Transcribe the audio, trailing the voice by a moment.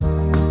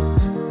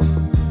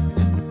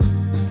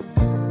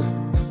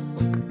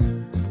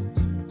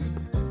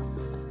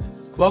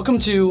Welcome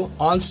to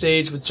On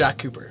Stage with Jack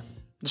Cooper,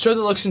 the show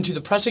that looks into the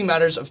pressing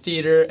matters of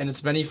theater and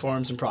its many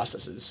forms and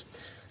processes.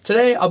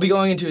 Today, I'll be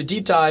going into a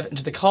deep dive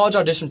into the college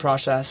audition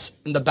process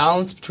and the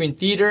balance between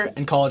theater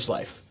and college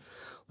life.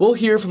 We'll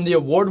hear from the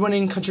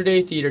award-winning Country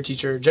Day theater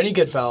teacher, Jenny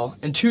Goodfellow,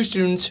 and two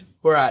students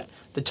who are at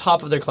the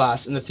top of their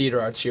class in the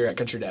theater arts here at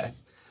Country Day.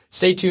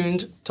 Stay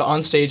tuned to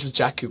On Stage with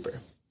Jack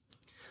Cooper.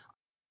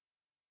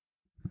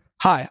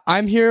 Hi,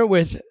 I'm here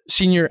with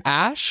senior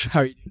Ash. How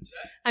are you doing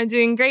today? I'm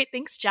doing great.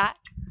 Thanks, Jack.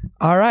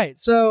 All right,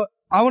 so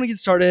I want to get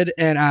started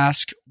and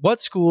ask,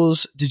 what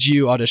schools did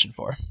you audition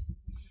for?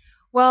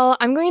 Well,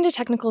 I'm going to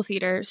technical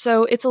theater,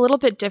 so it's a little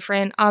bit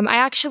different. I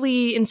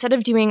actually, instead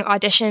of doing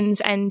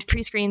auditions and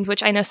pre-screens,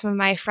 which I know some of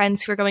my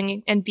friends who are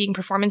going and being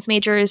performance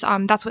majors,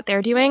 that's what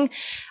they're doing,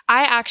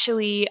 I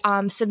actually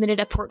submitted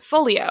a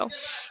portfolio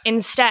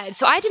instead.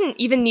 So I didn't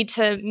even need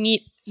to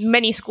meet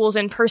many schools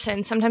in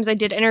person. Sometimes I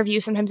did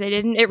interviews, sometimes I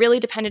didn't. It really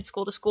depended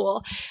school to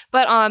school.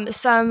 But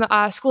some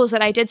schools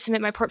that I did submit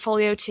my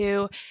portfolio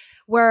to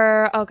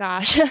were,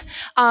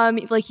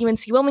 like UNC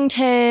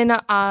Wilmington,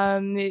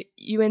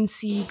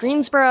 UNC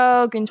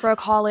Greensboro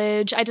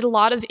College. I did a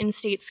lot of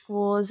in-state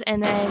schools,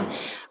 and then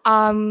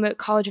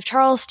College of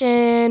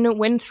Charleston,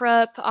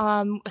 Winthrop,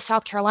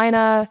 South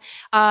Carolina,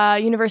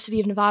 University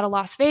of Nevada,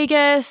 Las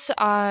Vegas.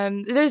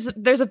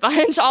 There's a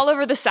bunch all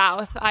over the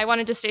South. I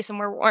wanted to stay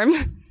somewhere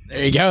warm.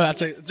 There you go.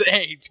 It's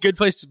a good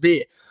place to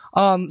be.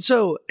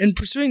 So in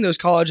pursuing those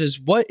colleges,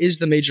 what is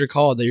the major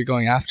call that you're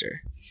going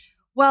after?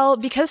 Well,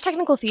 because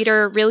technical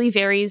theater really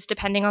varies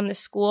depending on the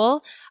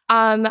school,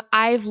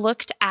 I've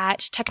looked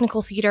at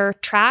technical theater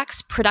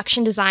tracks,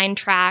 production design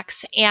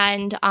tracks,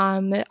 and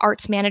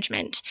arts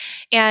management.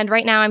 And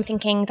right now I'm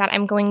thinking that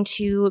I'm going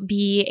to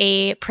be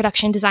a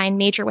production design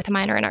major with a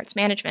minor in arts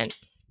management.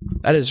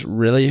 That is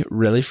really,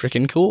 really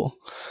freaking cool.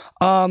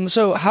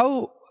 So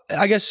how,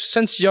 I guess,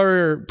 since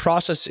your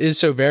process is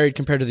so varied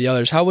compared to the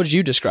others, how would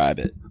you describe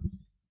it?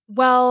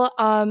 Well,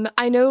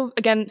 I know,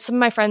 again, some of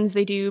my friends,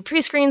 they do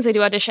pre-screens, they do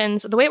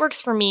auditions. The way it works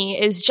for me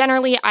is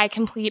generally I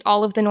complete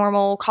all of the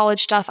normal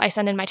college stuff. I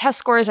send in my test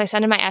scores, I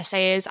send in my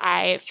essays,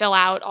 I fill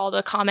out all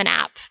the Common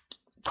App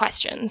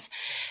questions.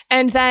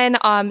 And then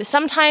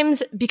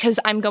sometimes, because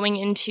I'm going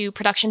into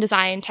production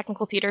design,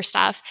 technical theater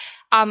stuff,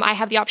 I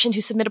have the option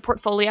to submit a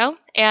portfolio.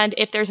 And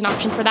if there's an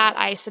option for that,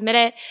 I submit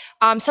it.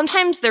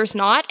 Sometimes there's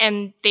not,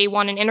 and they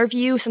want an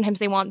interview. Sometimes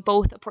they want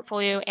both a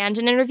portfolio and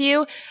an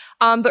interview.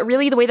 But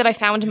really, the way that I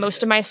found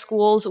most of my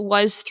schools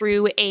was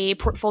through a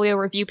portfolio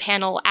review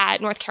panel at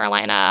North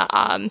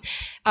Carolina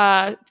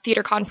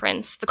Theater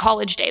Conference, the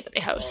college day that they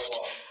host.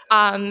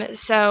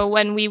 So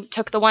when we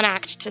took the one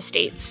act to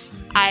states,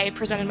 I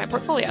presented my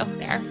portfolio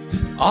there.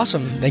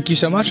 Awesome. Thank you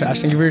so much,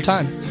 Ash. Thank you for your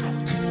time.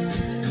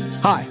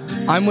 Hi,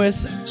 I'm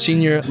with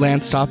senior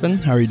Lance Toppin.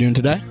 How are you doing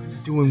today?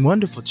 Doing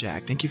wonderful,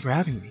 Jack. Thank you for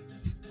having me.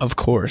 Of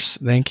course.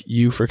 Thank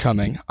you for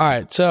coming. All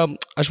right. So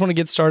I just want to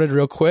get started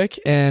real quick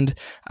and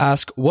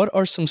ask, what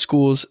are some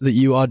schools that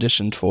you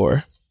auditioned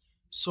for?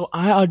 So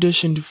I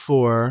auditioned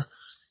for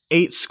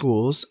 8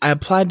 schools. I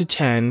applied to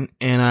 10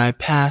 and I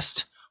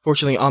passed,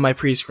 fortunately, all my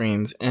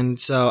pre-screens. And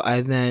so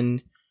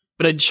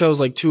but I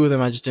chose like 2 of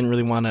them I just didn't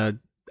really want to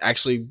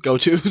actually go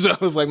to. So I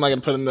was like, am I going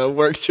to put in the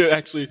work to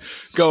actually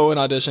go and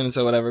audition and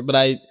so whatever. But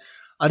I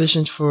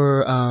auditioned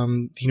for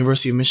the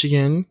University of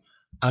Michigan,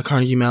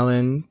 Carnegie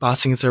Mellon,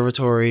 Boston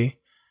Conservatory,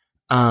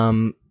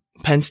 Penn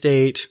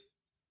State,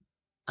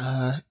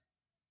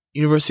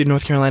 University of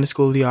North Carolina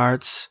School of the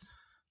Arts.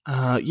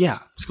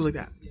 Schools like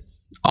that.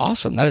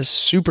 Awesome. That is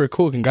super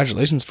cool.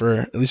 Congratulations for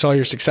at least all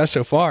your success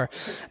so far.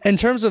 In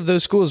terms of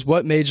those schools,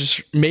 what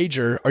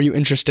major are you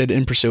interested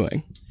in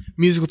pursuing?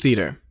 Musical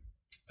theater.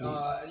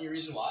 Any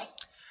reason why?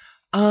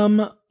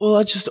 Well,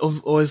 I just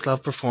always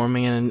loved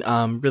performing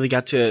and really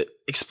got to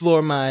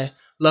explore my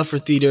love for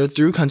theater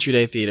through Country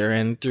Day Theater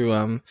and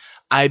through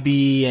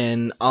IB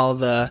and all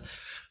the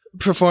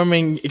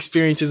performing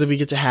experiences that we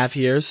get to have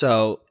here.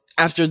 So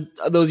after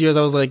those years,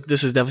 I was like,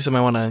 this is definitely something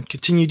I want to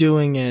continue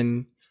doing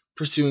and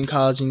pursue in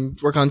college and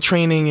work on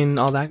training and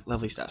all that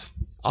lovely stuff.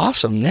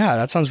 Awesome. Yeah,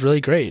 that sounds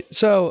really great.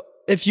 So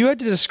if you had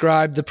to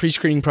describe the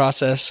pre-screening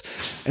process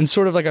in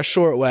sort of like a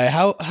short way,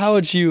 how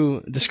would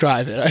you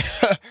describe it?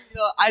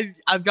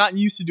 I've gotten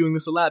used to doing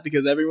this a lot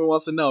because everyone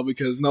wants to know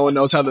because no one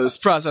knows how this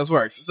process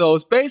works. So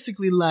it's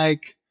basically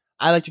like,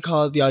 I like to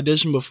call it the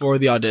audition before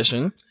the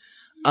audition.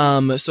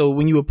 So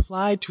when you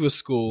apply to a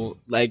school,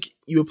 like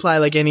you apply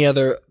like any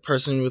other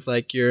person with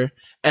like your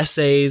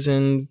essays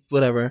and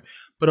whatever,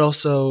 but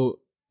also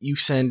you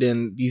send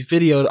in these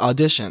video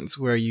auditions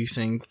where you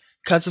sing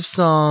cuts of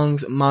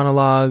songs,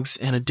 monologues,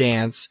 and a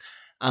dance.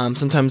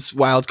 Sometimes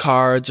wild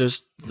cards or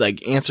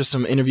like answer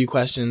some interview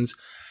questions.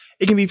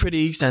 It can be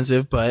pretty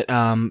extensive, but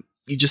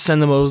you just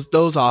send them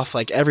those off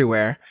like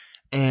everywhere,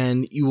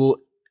 and you will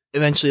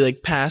eventually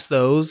like pass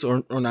those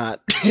or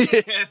not. And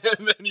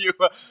then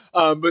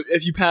but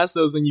if you pass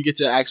those, then you get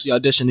to actually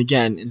audition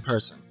again in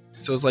person.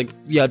 So it's like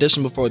the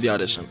audition before the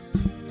audition.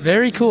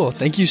 Very cool.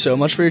 Thank you so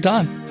much for your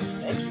time.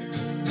 Thank you.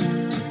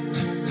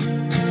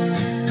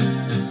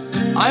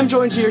 I'm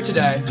joined here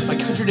today by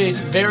Country Day's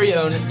very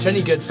own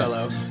Jenny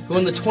Goodfellow, who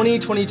won the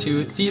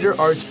 2022 Theater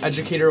Arts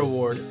Educator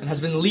Award and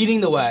has been leading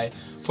the way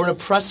for an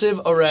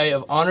impressive array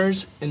of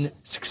honors in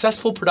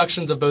successful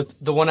productions of both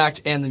the one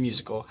act and the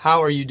musical.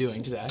 How are you doing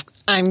today?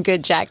 I'm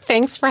good, Jack.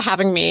 Thanks for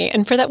having me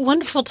and for that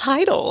wonderful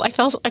title. I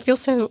feel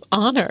so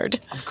honored.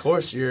 Of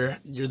course, you're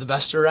the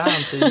best around,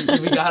 so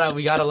we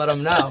gotta let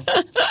them know.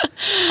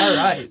 All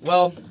right.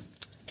 Well,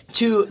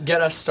 to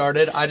get us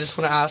started, I just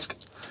want to ask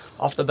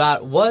off the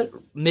bat, what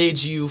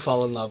made you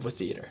fall in love with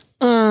theater?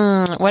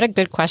 What a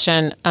good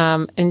question.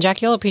 And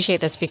Jack, you'll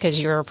appreciate this because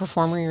you're a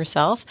performer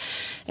yourself,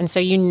 and so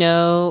you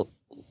know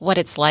what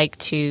it's like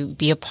to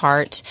be a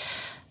part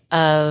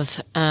of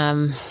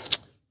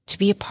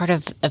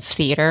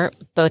theater,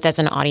 both as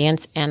an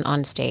audience and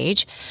on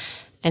stage.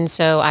 And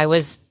so I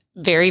was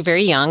very,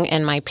 very young,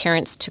 and my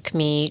parents took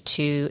me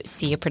to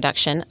see a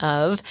production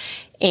of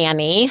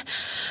Annie.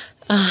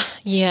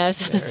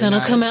 Yes, Very the sun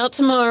will nice. come out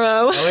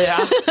tomorrow. Oh, yeah?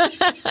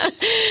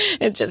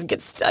 It just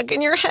gets stuck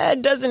in your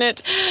head, doesn't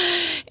it?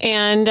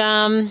 And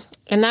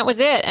that was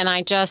it. And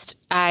I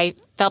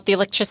felt the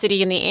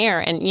electricity in the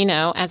air. And, you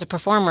know, as a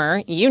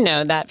performer, you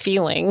know that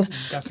feeling.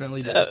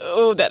 Definitely did.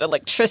 That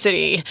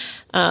electricity.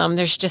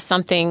 There's just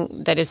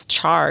something that is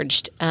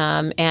charged.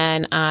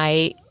 And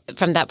I,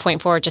 from that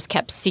point forward, just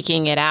kept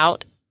seeking it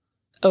out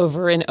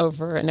over and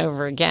over and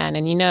over again.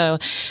 And, you know,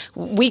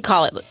 we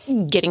call it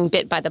getting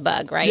bit by the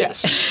bug, right?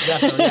 Yes,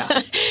 definitely,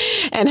 yeah.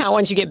 And how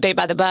once you get bit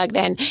by the bug,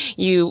 then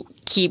you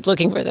keep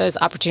looking for those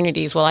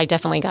opportunities. Well, I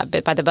definitely got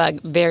bit by the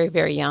bug very,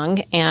 very young.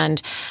 And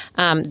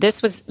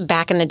this was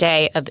back in the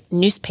day of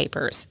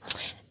newspapers.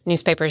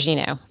 Newspapers, you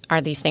know,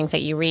 are these things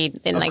that you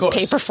read in Of like course.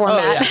 paper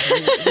format. Oh,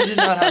 yeah. We did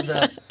not have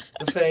the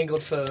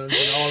fangled phones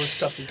and all the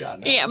stuff we've got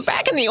now. Yeah,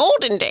 back in the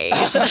olden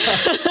days.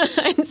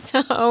 And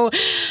so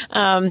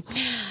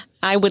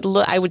I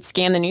would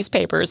scan the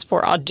newspapers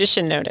for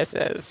audition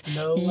notices.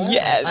 No way.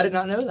 Yes. I did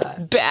not know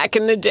that. Back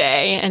in the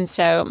day. And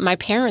so my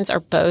parents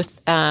are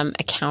both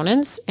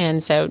accountants,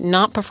 and so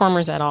not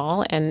performers at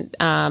all. And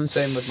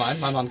Same with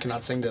mine. My mom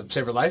cannot sing to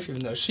save her life,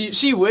 even though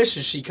she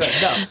wishes she could.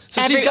 No.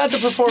 So she's got the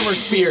performer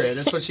spirit.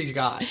 That's what she's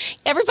got.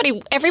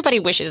 everybody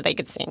wishes they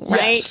could sing,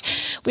 right? Yes.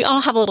 We all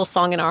have a little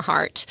song in our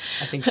heart.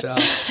 I think so.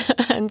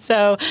 And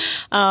so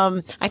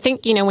I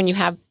think, you know, when you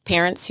have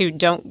parents who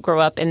don't grow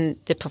up in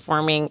the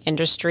performing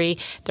industry,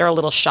 they're a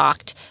little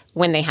shocked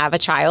when they have a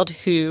child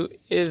who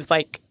is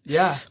like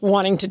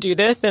wanting to do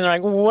this. Then they're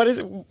like, what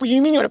do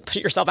you mean you want to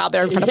put yourself out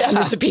there in front of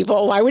hundreds of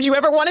people? Why would you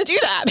ever want to do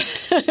that?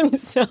 And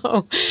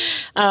so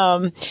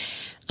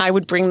I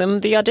would bring them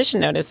the audition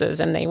notices,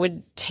 and they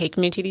would take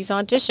me to these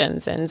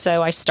auditions. And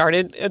so I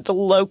started at the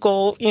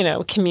local, you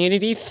know,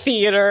 community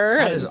theater.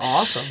 That is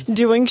awesome.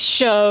 Doing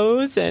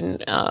shows,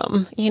 and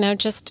you know,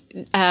 just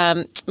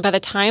by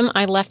the time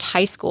I left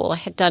high school, I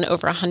had done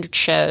over 100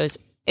 shows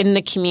in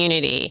the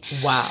community.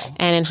 Wow.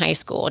 And in high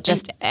school,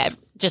 just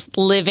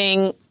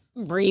living,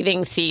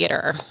 breathing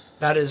theater.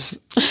 That is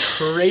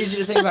crazy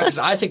to think about, because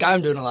I think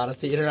I'm doing a lot of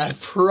theater.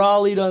 I've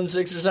probably done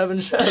 6 or 7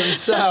 shows,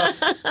 so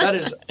that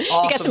is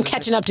awesome. You got some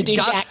catching up to do,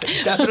 Jack.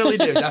 Definitely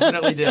do.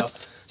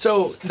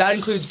 So that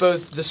includes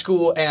both the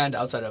school and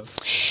outside of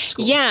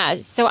school. Yeah.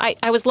 So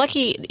I was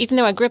lucky, even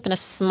though I grew up in a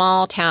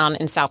small town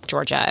in South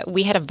Georgia,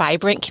 we had a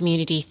vibrant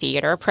community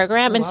theater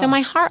program. And so my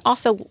heart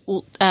also,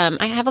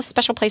 I have a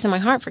special place in my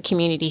heart for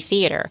community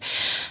theater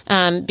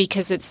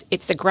because it's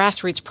the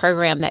grassroots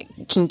program that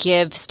can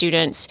give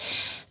students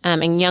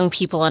and young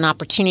people an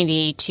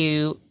opportunity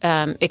to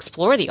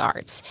explore the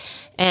arts.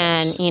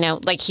 And, you know,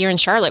 like here in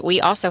Charlotte, we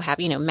also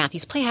have, you know,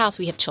 Matthew's Playhouse.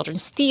 We have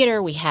Children's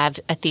Theater. We have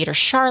a Theater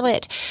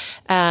Charlotte.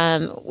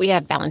 We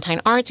have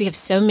Ballantine Arts. We have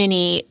so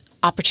many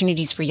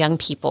opportunities for young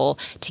people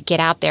to get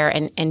out there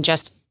and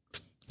just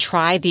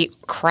try the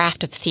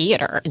craft of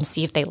theater and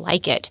see if they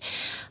like it.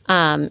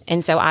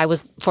 And so I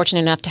was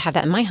fortunate enough to have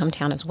that in my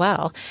hometown as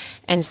well.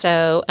 And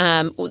so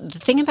the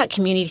thing about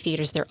community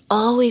theaters, they're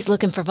always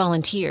looking for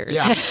volunteers.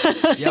 Yeah.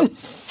 Yep.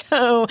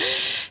 So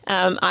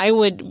I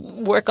would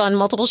work on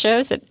multiple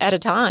shows at a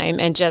time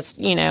and just,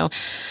 you know,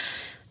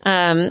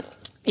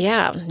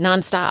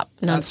 nonstop.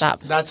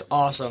 That's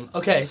awesome.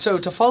 Okay, so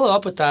to follow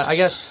up with that, I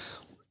guess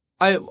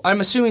I'm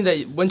assuming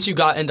that once you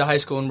got into high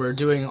school and were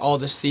doing all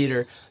this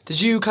theater, did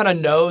you kind of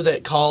know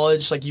that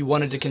college, like you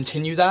wanted to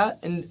continue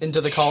that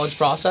into the college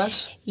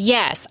process?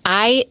 Yes,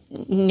 I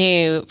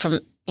knew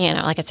from, you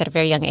know, like I said, a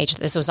very young age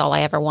that this was all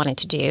I ever wanted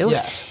to do.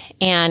 Yes.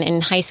 And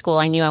in high school,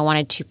 I knew I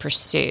wanted to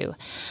pursue.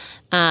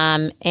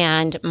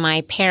 And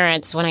my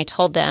parents, when I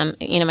told them,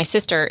 you know, my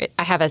sister,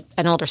 I have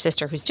an older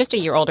sister who's just a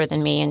year older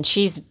than me, and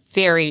she's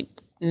very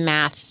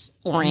math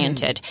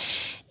oriented.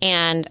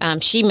 And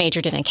she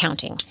majored in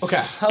accounting.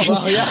 Okay. Oh,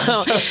 well, yeah.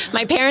 So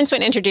my parents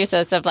would introduce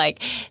us of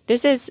like,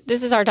 this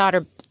is our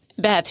daughter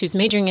Beth, who's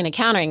majoring in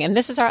accounting, and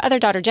this is our other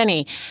daughter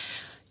Jenny.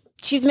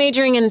 She's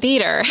majoring in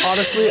theater.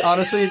 Honestly,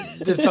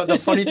 the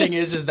funny thing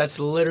is that's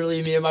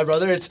literally me and my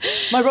brother. It's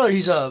my brother.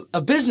 He's a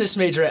business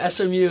major at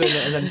SMU,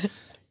 and then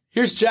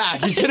here's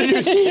Jack. He's going to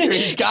do theater.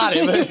 He's got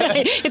it.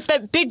 It's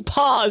that big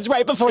pause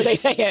right before they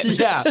say it.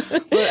 Yeah.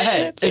 But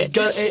hey, it's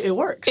good. It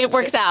works. It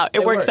works out.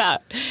 It works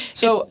out.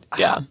 So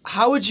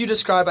how would you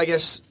describe, I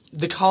guess,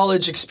 the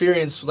college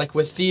experience like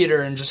with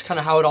theater and just kind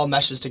of how it all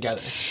meshes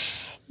together?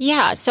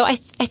 Yeah, so I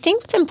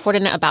think what's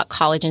important about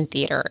college and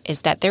theater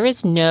is that there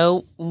is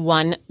no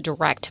one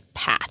direct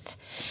path.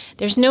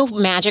 There's no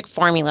magic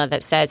formula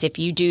that says if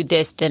you do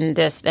this, then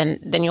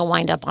you'll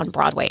wind up on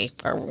Broadway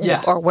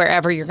or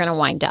wherever you're going to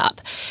wind up.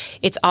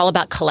 It's all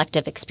about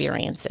collective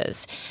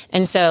experiences.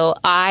 And so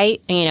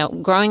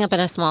growing up in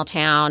a small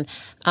town,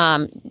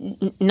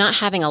 not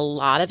having a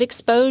lot of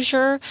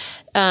exposure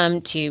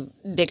to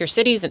bigger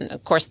cities, and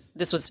of course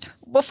this was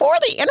before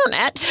the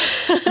internet,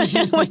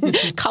 when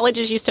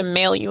colleges used to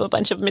mail you a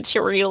bunch of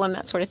material and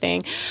that sort of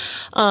thing.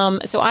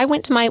 So I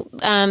went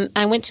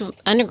to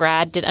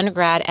undergrad, did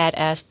undergrad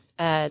at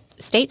a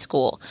state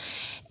school,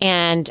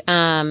 and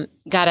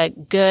got a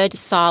good,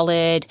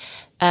 solid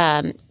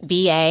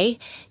BA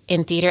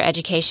in theater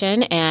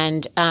education.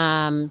 And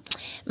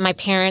my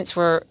parents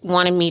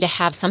wanted me to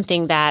have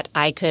something that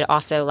I could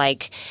also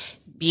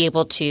be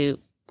able to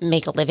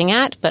make a living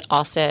at, but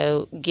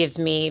also give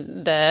me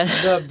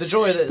the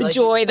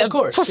joy, of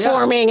course,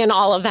 performing and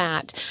all of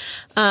that.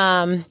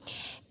 And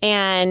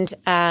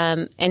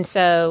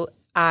so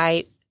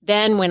I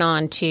then went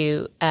on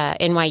to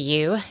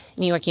NYU,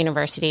 New York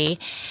University.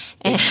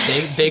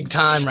 Big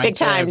time, right? Big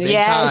time, there.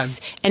 yes.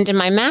 And did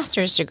my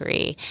master's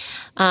degree.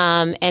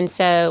 And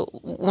so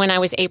when I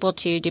was able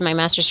to do my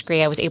master's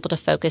degree, I was able to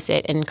focus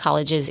it in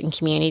colleges and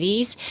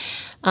communities.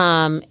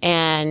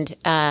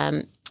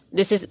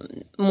 This is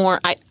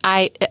more,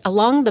 I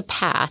along the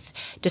path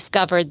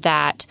discovered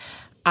that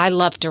I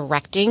love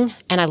directing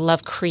and I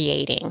love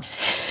creating.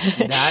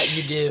 That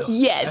you do.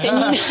 Yes,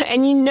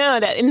 and you know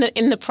that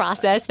in the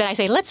process that I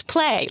say, let's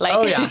play.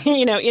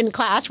 In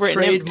class we're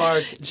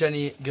trademark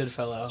Jenny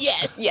Goodfellow.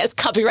 Yes,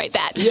 copyright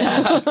that.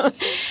 Yeah.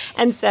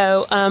 And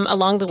so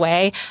along the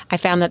way, I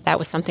found that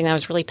was something that I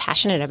was really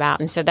passionate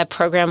about, and so that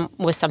program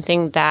was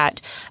something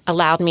that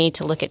allowed me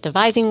to look at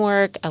devising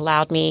work,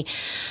 allowed me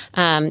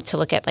to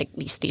look at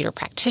these theater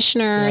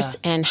practitioners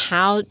and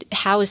how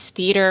is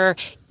theater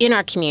in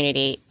our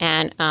community,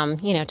 and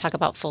talk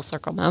about full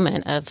circle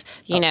moment of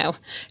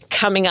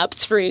coming up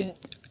through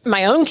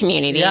my own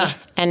community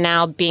and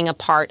now being a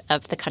part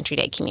of the Country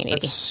Day community.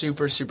 That's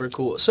super, super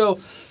cool. So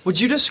would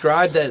you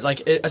describe that,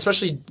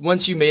 especially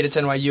once you made it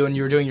to NYU and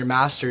you were doing your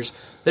master's,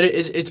 that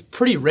it's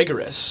pretty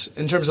rigorous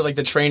in terms of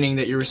the training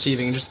that you're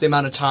receiving and just the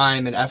amount of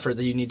time and effort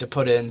that you need to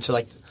put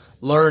into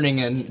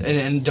learning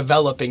and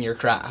developing your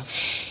craft?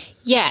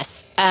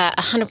 Yes,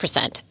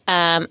 100%.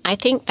 I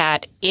think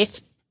that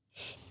if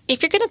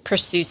you're going to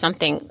pursue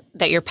something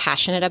that you're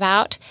passionate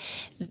about,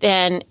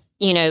 then,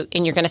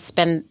 and you're going to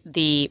spend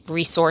the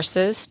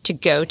resources to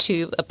go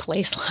to a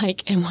place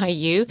like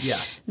NYU,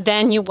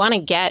 then you want to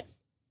get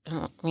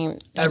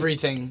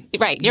everything.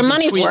 Right. Your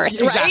money's worth,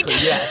 exactly.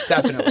 Right? Yes,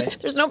 definitely.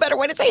 There's no better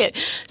way to say it.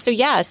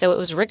 So it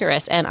was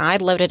rigorous, and I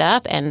loaded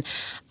up and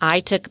I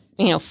took,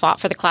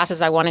 fought for the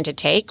classes I wanted to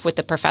take with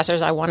the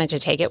professors I wanted to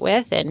take it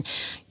with, and,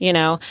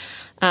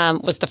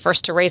 was the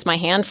first to raise my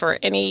hand for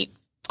any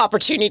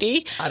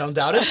opportunity. I don't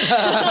doubt it.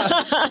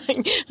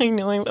 I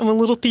know I'm a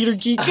little theater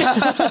geek,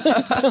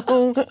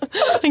 so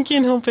I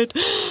can't help it.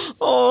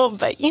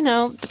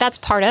 But that's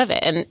part of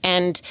it,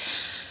 and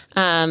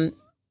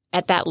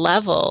at that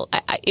level,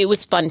 it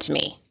was fun to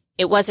me.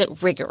 It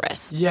wasn't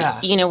rigorous. Yeah,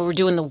 we were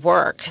doing the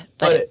work,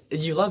 but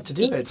you love to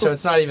do it, so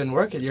it's not even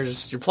work. You're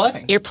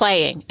playing. You're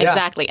playing,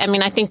 exactly. I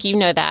mean, I think you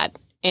know that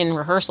in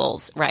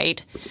rehearsals,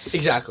 right?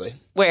 Exactly.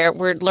 Where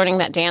we're learning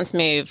that dance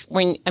move.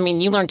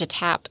 You learn to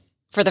tap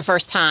for the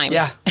first time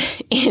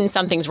in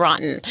Something's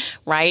Rotten,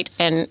 right?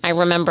 And I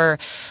remember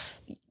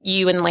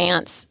you and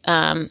Lance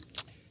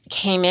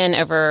came in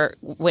over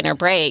winter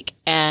break,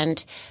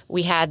 and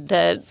we had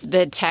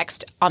the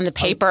text on the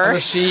paper, on the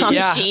sheet,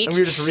 the sheet. And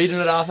we were just reading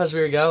it off as we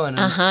were going.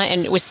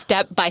 And it was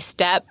step by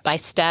step by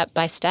step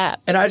by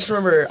step. And I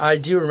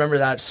do remember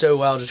that so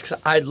well, just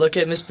because I'd look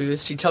at Miss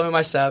Booth, she'd tell me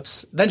my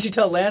steps, then she'd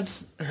tell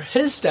Lance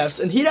his steps,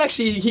 and he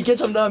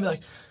gets them done and be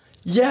like,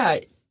 yeah,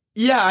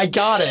 I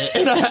got it.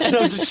 And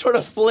I'm just sort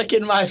of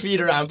flicking my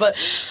feet around.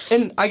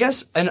 And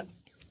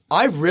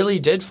I really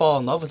did fall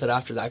in love with it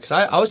after that, because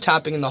I was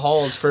tapping in the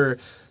halls for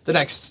the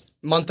next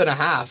month and a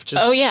half.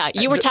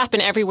 You were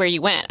tapping everywhere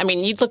you went.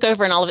 You'd look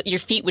over and all of it, your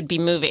feet would be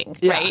moving,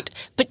 right?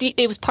 But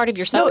it was part of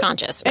your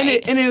subconscious, right?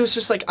 And it was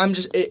just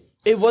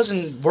it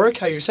wasn't work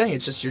how you're saying.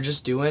 It's just you're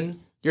just doing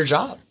your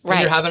job. Right.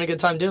 And you're having a good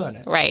time doing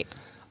it. Right.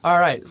 All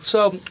right.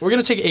 So we're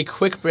going to take a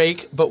quick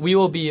break, but we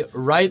will be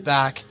right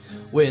back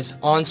with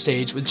On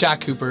Stage with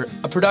Jack Cooper,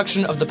 a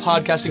production of the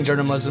podcasting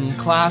journalism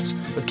class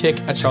with Kick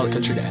at Charlotte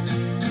Country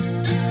Day.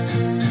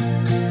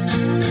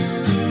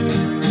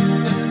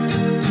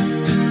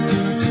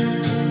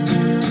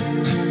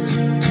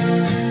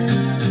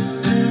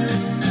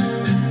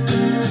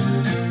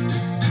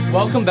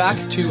 Welcome back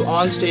to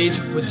On Stage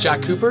with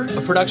Jack Cooper,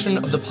 a production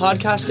of the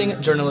podcasting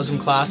journalism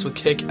class with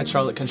Kick at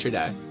Charlotte Country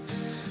Day.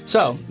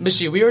 So, Miss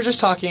Yu, we were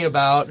just talking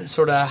about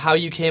sort of how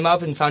you came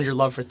up and found your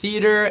love for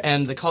theater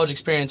and the college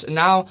experience. And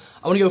now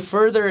I want to go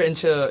further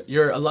into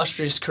your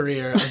illustrious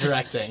career of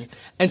directing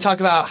and talk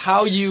about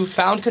how you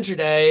found Country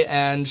Day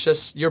and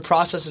just your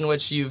process in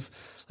which you've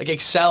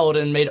excelled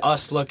and made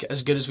us look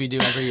as good as we do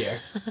every year.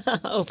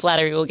 Oh,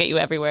 flattery will get you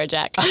everywhere,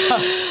 Jack.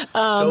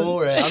 Don't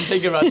worry, I'm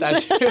thinking about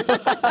that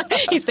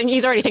too.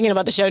 He's already thinking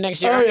about the show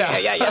next year. Oh, yeah.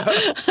 Yeah.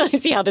 I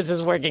see how this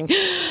is working.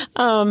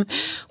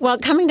 Well,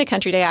 coming to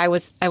Country Day, I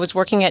was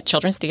working at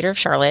Children's Theater of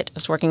Charlotte. I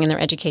was working in their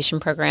education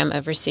program,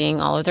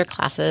 overseeing all of their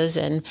classes,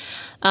 and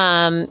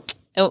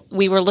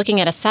we were looking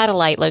at a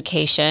satellite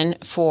location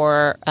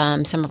for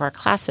some of our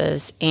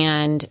classes,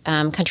 and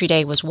Country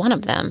Day was one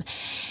of them.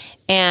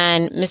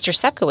 And Mr.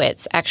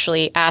 Sepkowitz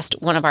actually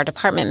asked one of our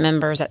department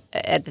members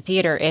at the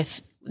theater if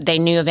they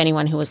knew of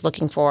anyone who was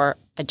looking for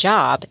a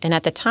job. And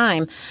at the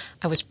time,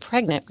 I was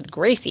pregnant with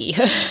Gracie.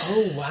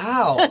 Oh,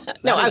 wow.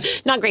 No,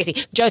 not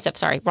Gracie. Joseph,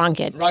 sorry. Wrong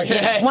kid. Wrong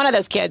kid. Yeah, one of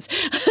those kids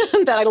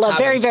that I love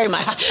very, very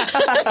much.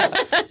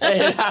 Hey,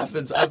 it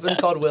happens. I've been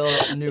called Will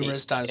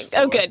numerous times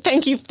before. Oh, good.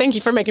 Thank you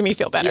for making me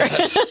feel better.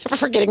 Yes. For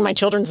forgetting my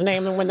children's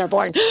name and when they're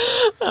born.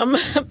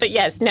 But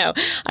yes, no.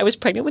 I was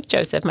pregnant with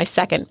Joseph, my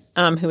second,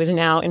 who is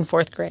now in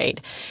 4th grade.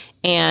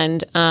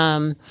 And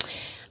I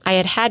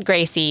had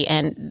Gracie,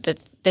 and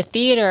the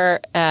theater,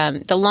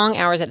 the long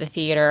hours at the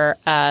theater,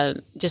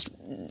 just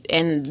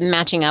and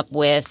matching up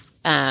with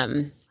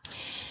being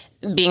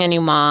a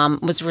new mom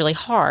was really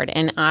hard.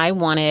 And I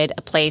wanted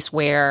a place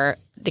where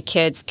the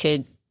kids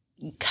could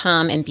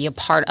come and be a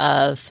part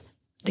of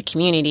the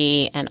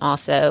community and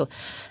also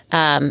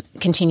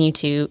continue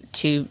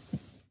to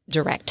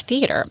direct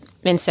theater.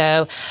 And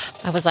so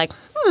I was like,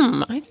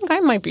 I think I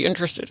might be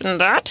interested in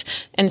that.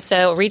 And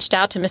so reached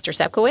out to Mr.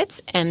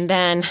 Sepkowitz, and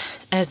then,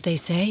 as they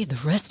say, the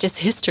rest is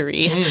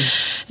history.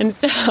 And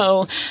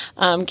so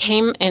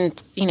came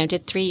and,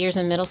 did 3 years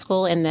in middle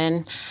school and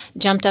then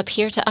jumped up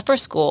here to upper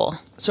school.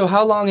 So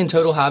how long in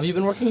total have you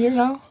been working here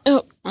now?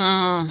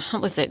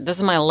 What was it? This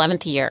is my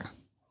 11th year.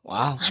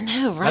 Wow. I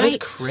know, right? That is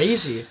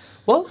crazy.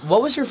 What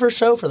was your first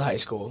show for the high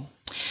school?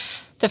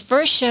 The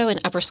first show in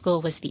upper school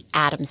was The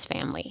Addams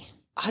Family.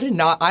 I did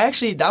not. I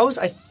think that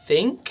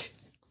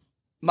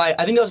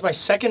was my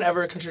second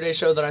ever Country Day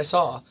show that I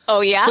saw.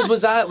 Oh, yeah?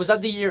 Was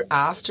that the year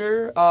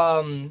after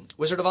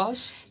Wizard of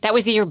Oz? That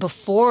was the year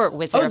before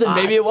Wizard of Oz. Oh, then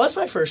maybe it was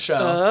my first show.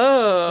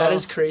 Oh. That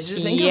is crazy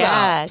to think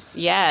about.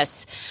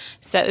 Yes.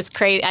 So it's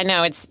crazy. I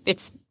know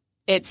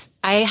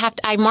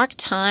I mark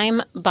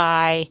time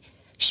by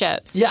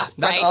shows. Yeah,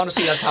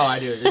 honestly, that's how I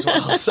do it as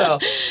well. So,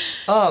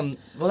 well,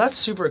 that's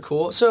super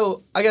cool.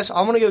 So I guess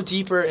I want to go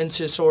deeper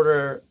into sort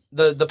of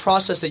the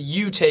process that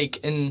you take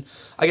in,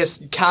 I guess,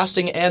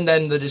 casting and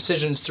then the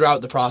decisions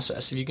throughout the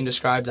process, if you can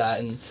describe that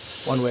in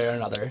one way or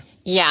another.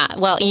 Yeah,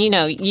 well,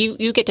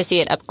 you get to see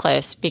it up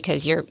close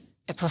because you're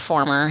a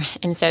performer,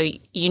 and so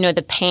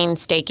the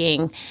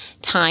painstaking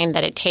time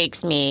that it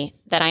takes me,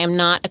 that I am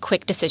not a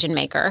quick decision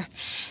maker.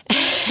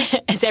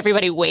 As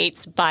everybody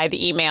waits by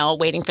the email,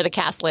 waiting for the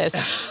cast list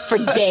for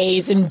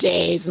days and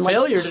days. And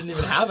Failure didn't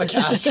even have a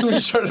cast when we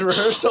started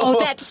rehearsal. Oh,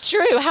 that's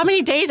true. How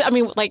many days? I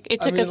mean,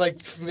 it took us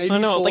maybe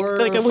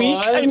like a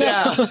week. Five? I know.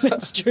 Yeah.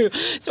 That's true.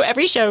 So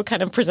every show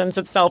kind of presents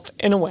itself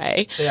in a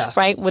way,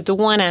 right? With the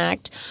one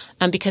act,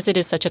 because it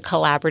is such a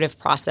collaborative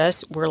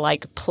process, we're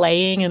like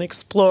playing and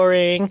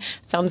exploring.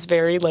 It sounds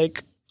very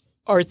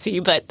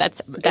artsy, but that's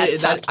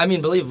I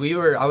mean, believe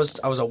I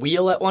was a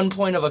wheel at one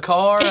point of a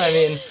car. I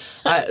mean,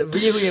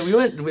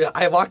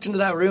 I walked into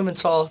that room and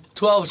saw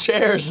 12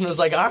 chairs and was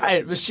like, all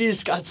right, Miss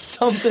G's got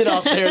something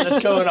up there that's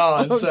going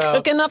on. So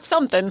cooking up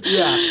something.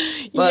 Yeah.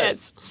 But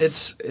yes.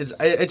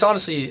 It's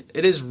honestly,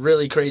 it is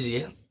really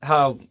crazy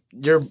how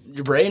your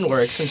brain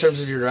works in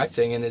terms of your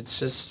directing, and it's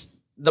just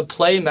the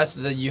play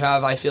method that you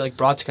have, I feel like,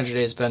 brought to Country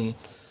Day has been,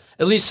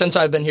 at least since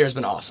I've been here, has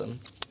been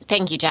awesome.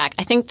 Thank you, Jack.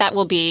 I think that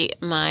will be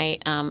my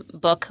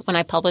book when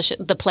I publish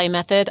it, The Play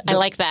Method. I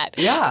like that.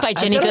 Yeah. By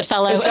Jenny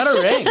Goodfellow. It's got a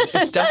ring.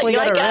 It's definitely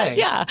got a ring.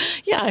 Yeah.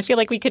 I feel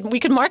like we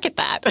could market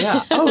that.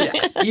 Yeah. Oh,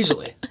 yeah.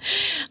 Easily.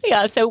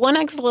 Yeah. So one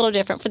act's a little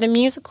different. For the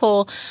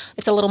musical,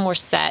 it's a little more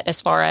set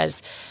as far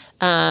as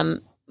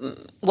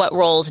what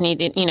roles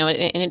needed,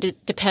 and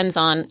it depends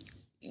on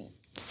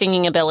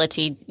singing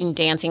ability and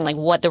dancing, like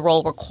what the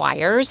role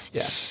requires.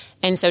 Yes.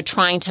 And so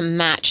trying to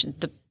match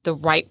the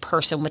right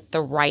person with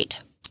the right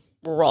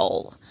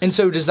role. And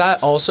so does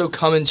that also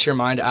come into your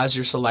mind as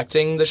you're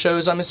selecting the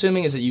shows, I'm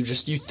assuming? Is that you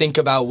think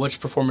about which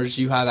performers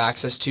you have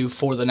access to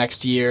for the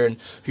next year and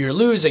who you're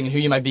losing and who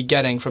you might be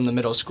getting from the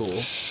middle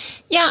school?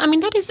 Yeah, I mean,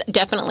 that is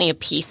definitely a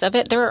piece of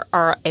it. There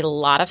are a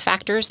lot of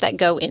factors that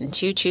go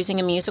into choosing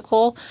a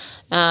musical.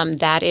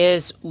 That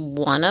is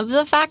one of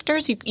the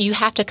factors. You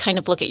have to kind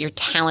of look at your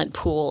talent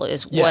pool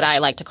is what I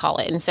like to call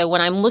it. And so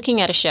when I'm looking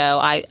at a show,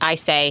 I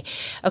say,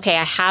 okay,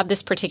 I have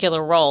this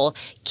particular role.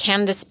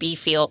 Can this be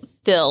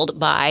filled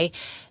by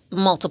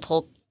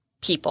multiple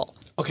people?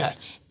 Okay.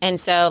 And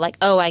so like,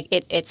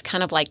 it's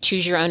kind of like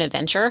choose your own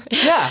adventure.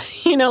 Yeah.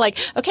 Like,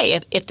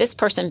 okay, if this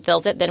person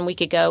fills it, then we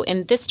could go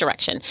in this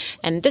direction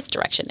and this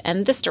direction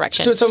and this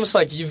direction. So it's almost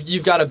like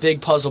you've got a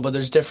big puzzle, but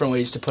there's different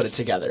ways to put it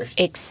together.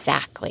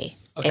 Exactly.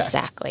 Okay.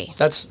 Exactly.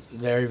 That's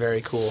very,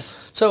 very cool.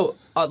 So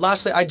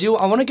lastly, I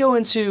want to go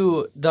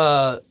into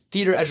the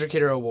Theater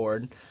Educator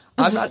Award.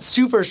 I'm not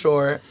super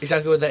sure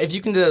exactly what that. If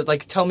you can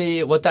tell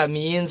me what that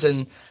means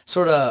and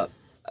sort of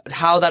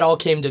how that all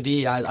came to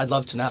be, I'd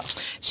love to know.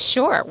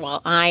 Sure.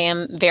 Well, I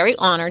am very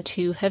honored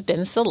to have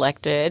been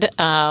selected.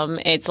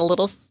 It's a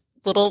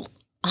little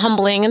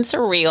humbling and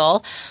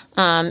surreal.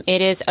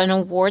 It is an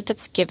award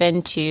that's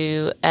given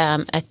to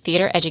a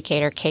theater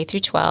educator K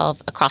through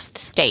 12 across the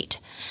state.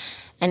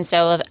 And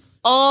so of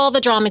all the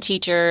drama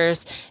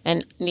teachers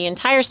in the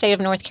entire state of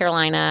North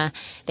Carolina,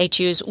 they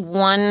choose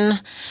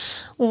one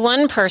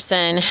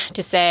person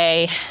to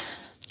say,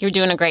 you're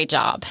doing a great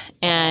job.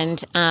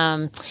 And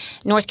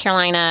North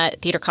Carolina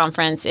Theater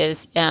Conference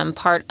is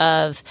part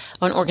of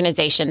an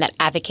organization that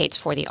advocates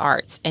for the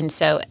arts. And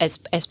so as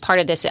part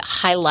of this, it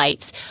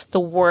highlights the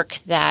work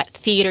that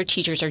theater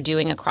teachers are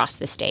doing across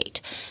the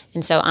state.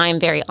 And so I'm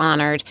very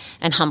honored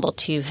and humbled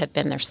to have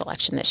been their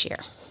selection this year.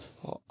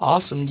 Well,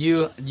 awesome.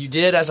 You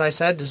did, as I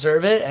said,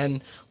 deserve it.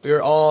 And we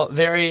were all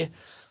very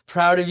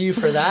proud of you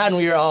for that. And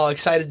we were all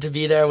excited to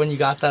be there when you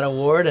got that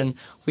award. And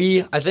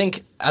I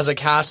think as a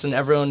cast and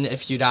everyone,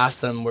 if you'd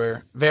ask them,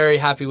 we're very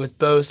happy with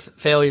both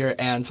Failure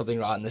and Something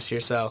Rotten this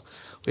year. So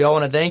we all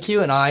want to thank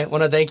you, and I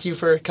want to thank you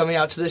for coming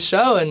out to this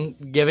show and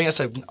giving us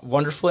a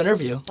wonderful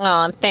interview.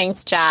 Oh,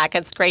 thanks, Jack.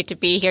 It's great to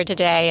be here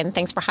today, and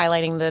thanks for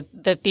highlighting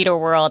the theater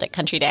world at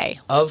Country Day.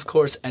 Of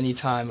course,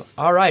 anytime.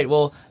 All right,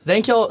 well,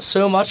 thank you all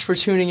so much for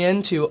tuning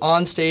in to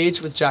On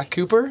Stage with Jack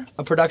Cooper,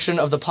 a production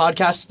of the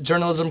podcast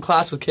Journalism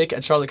Class with Kick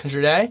at Charlotte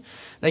Country Day.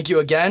 Thank you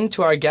again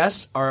to our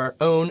guest, our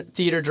own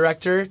theater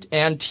director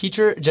and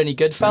teacher, Jenny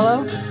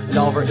Goodfellow, and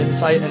all of her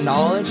insight and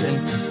knowledge.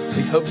 And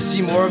we hope to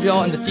see more of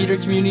y'all in the theater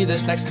community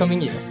this next coming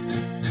year.